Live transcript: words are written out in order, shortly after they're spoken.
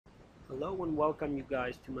Hello and welcome you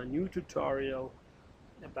guys to my new tutorial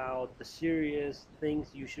about the serious things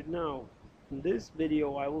you should know. In this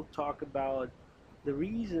video I will talk about the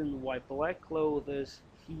reason why black clothes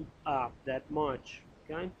heat up that much.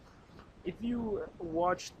 Okay? If you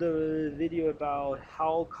watch the video about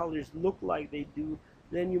how colors look like they do,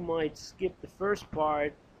 then you might skip the first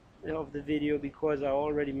part of the video because I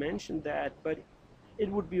already mentioned that, but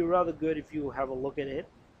it would be rather good if you have a look at it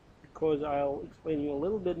because I'll explain you a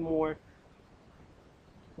little bit more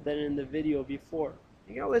than in the video before.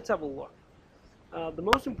 Let's have a look. The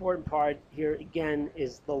most important part here again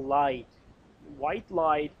is the light. White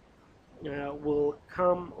light will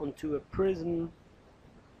come onto a prism,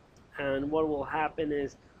 and what will happen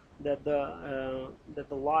is that the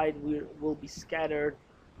light will be scattered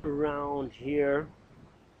around here.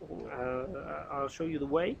 I'll show you the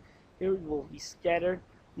way. Here it will be scattered.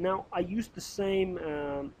 Now I used the same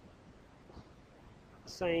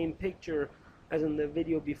picture as in the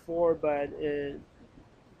video before, but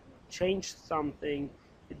changed something.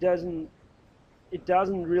 It doesn't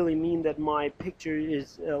really mean that my picture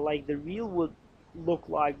is like the real would look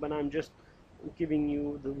like, but I'm just giving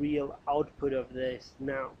you the real output of this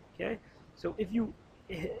now. Okay, so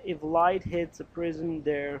if light hits a prism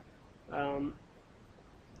there, um,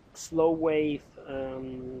 slow wave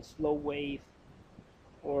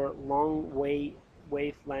or long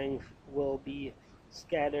wavelength will be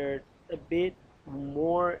scattered a bit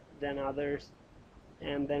more than others,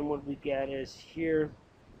 and then what we get is here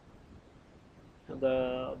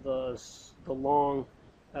the long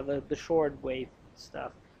the short wave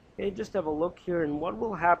stuff. Okay, just have a look here, and what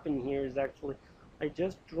will happen here is actually I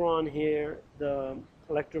just drawn here the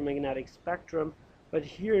electromagnetic spectrum, but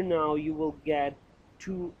here now you will get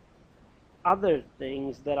two other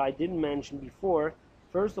things that I didn't mention before.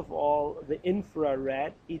 First of all, the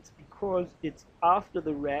infrared. It's because it's after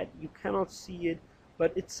the red, you cannot see it,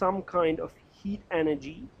 but it's some kind of heat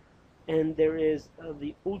energy. And there is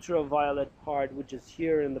the ultraviolet part, which is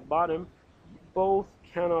here in the bottom. Both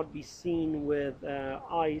cannot be seen with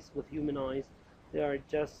eyes, with human eyes. They are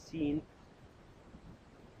just seen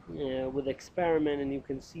with experiment, and you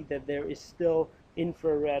can see that there is still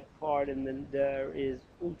infrared part, and then there is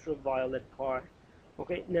ultraviolet part.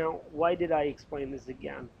 Okay, now why did I explain this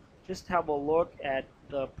again? Just have a look at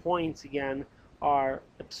the points again, are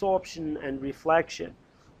absorption and reflection.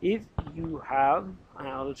 If you have,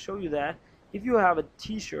 I'll show you that, if you have a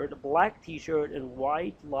t-shirt, a black t-shirt, and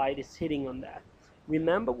white light is hitting on that,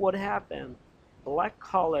 remember what happened. Black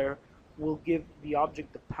color will give the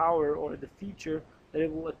object the power or the feature that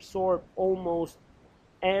it will absorb almost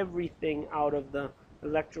everything out of the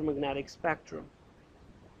electromagnetic spectrum.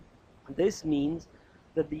 This means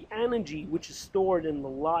that the energy which is stored in the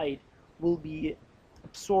light will be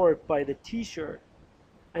absorbed by the t-shirt.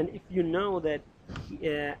 And if you know that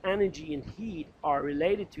energy and heat are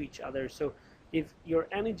related to each other, so if your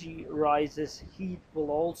energy rises, heat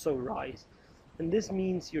will also rise, and this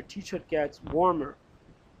means your t-shirt gets warmer.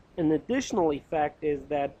 An additional effect is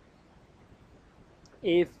that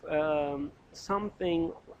if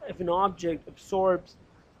if an object absorbs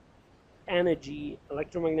energy,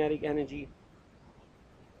 electromagnetic energy,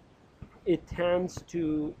 it tends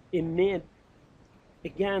to emit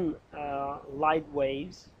again light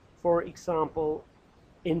waves, for example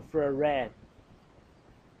infrared.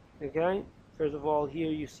 Okay, first of all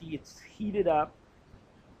here you see it's heated up,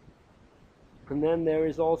 and then there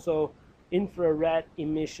is also infrared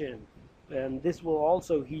emission, and this will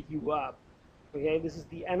also heat you up. Okay, this is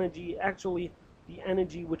the energy, actually the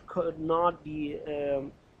energy which could not be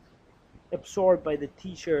absorbed by the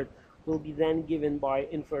t-shirt will be then given by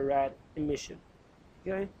infrared emission.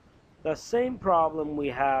 Okay, the same problem we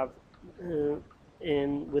have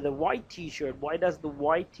with a white t-shirt. Why does the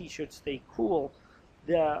white t-shirt stay cool?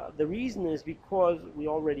 The reason is because we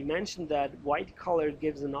already mentioned that white color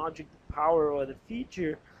gives an object the power or the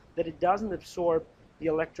feature that it doesn't absorb the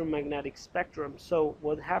electromagnetic spectrum. So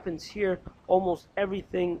what happens here, almost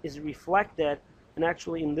everything is reflected, and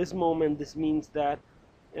actually in this moment this means that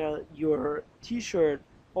your t-shirt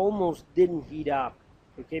almost didn't heat up,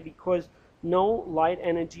 okay, because no light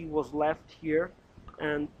energy was left here,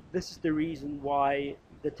 and this is the reason why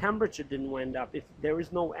the temperature didn't went up. If there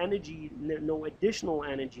is no energy, no additional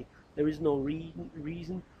energy, there is no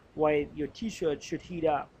reason why your t-shirt should heat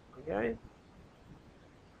up. Okay,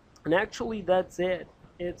 and actually that's it.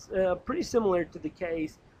 It's pretty similar to the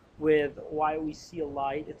case with why we see a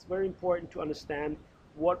light. It's very important to understand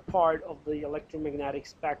what part of the electromagnetic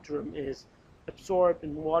spectrum is absorbed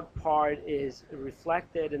and what part is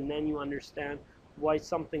reflected, and then you understand why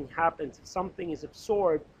something happens. If something is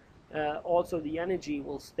absorbed, Also the energy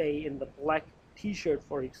will stay in the black t-shirt,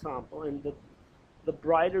 for example, and the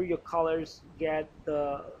brighter your colors get,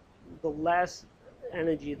 the less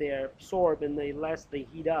energy they absorb and the less they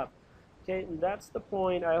heat up. Okay, and that's the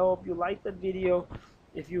point. I hope you liked that video.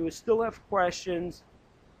 If you still have questions,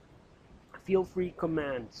 feel free to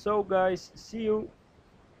comment. So guys, see you